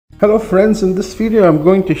Hello friends, in this video I'm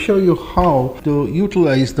going to show you how to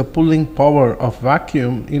utilize the pulling power of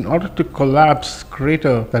vacuum in order to collapse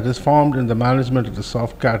crater that is formed in the management of the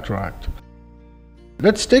soft cataract.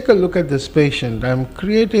 Let's take a look at this patient. I'm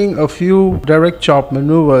creating a few direct chop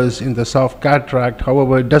maneuvers in the soft cataract.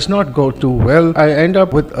 However, it does not go too well. I end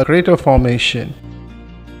up with a crater formation.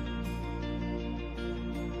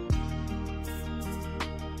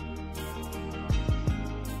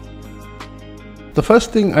 The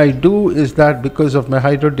first thing I do is that because of my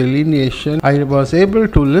hydrodelineation, I was able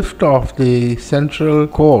to lift off the central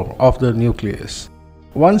core of the nucleus.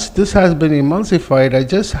 Once this has been emulsified, I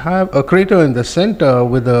just have a crater in the center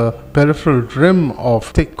with a peripheral rim of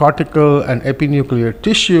thick cortical and epinuclear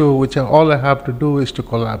tissue, which all I have to do is to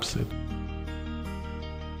collapse it.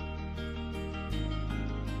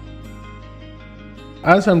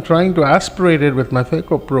 As I'm trying to aspirate it with my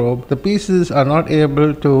phaco probe, the pieces are not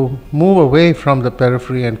able to move away from the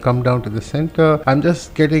periphery and come down to the center. I'm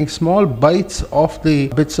just getting small bites of the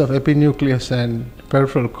bits of epinucleus and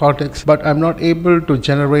peripheral cortex, but I'm not able to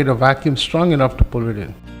generate a vacuum strong enough to pull it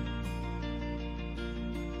in.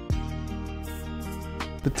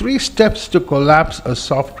 The three steps to collapse a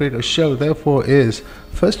soft crater shell therefore is,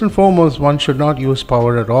 first and foremost, one should not use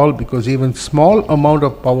power at all because even small amount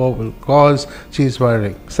of power will cause cheese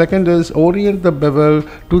wiring. Second is orient the bevel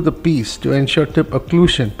to the piece to ensure tip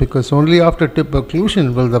occlusion, because only after tip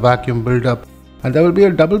occlusion will the vacuum build up. And there will be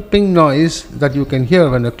a double ping noise that you can hear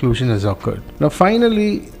when occlusion has occurred. Now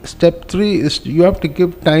finally, step 3 is you have to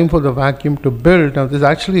give time for the vacuum to build. Now this is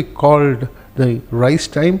actually called the rise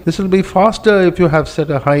time. This will be faster if you have set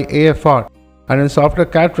a high AFR. And in softer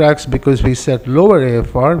cataracts, because we set lower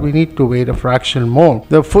AFR, we need to wait a fraction more.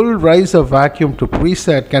 The full rise of vacuum to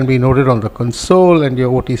preset can be noted on the console, and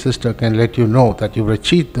your OT sister can let you know that you've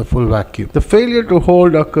achieved the full vacuum. The failure to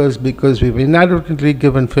hold occurs because we've inadvertently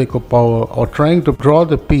given phaco power or trying to draw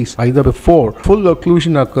the piece either before full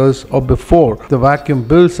occlusion occurs or before the vacuum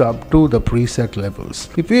builds up to the preset levels.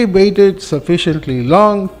 If we waited sufficiently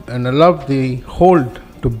long and allowed the hold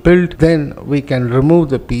to build, then we can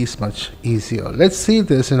remove the piece much easier. Let's see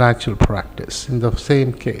this in actual practice in the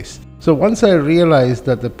same case. So once I realize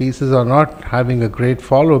that the pieces are not having a great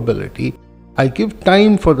followability, I give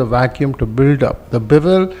time for the vacuum to build up. The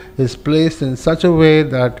bevel is placed in such a way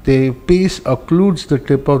that the piece occludes the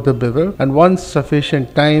tip of the bevel, and once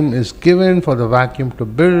sufficient time is given for the vacuum to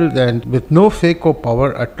build, and with no phaco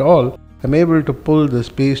power at all, I'm able to pull this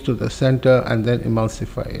piece to the center and then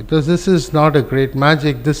emulsify it. This is not a great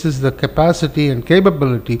magic. This is the capacity and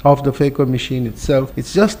capability of the phaco machine itself.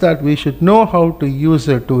 It's just that we should know how to use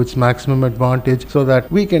it to its maximum advantage so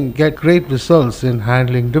that we can get great results in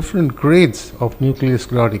handling different grades of nucleus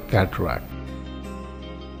sclerotic cataract.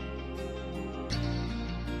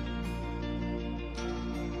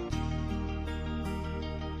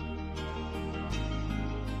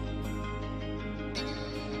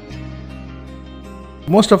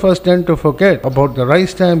 Most of us tend to forget about the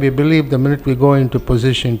rise time. We believe the minute we go into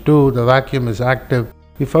position 2, the vacuum is active.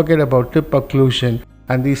 We forget about tip occlusion,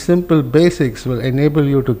 and these simple basics will enable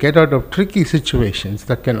you to get out of tricky situations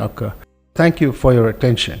that can occur. Thank you for your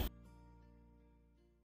attention.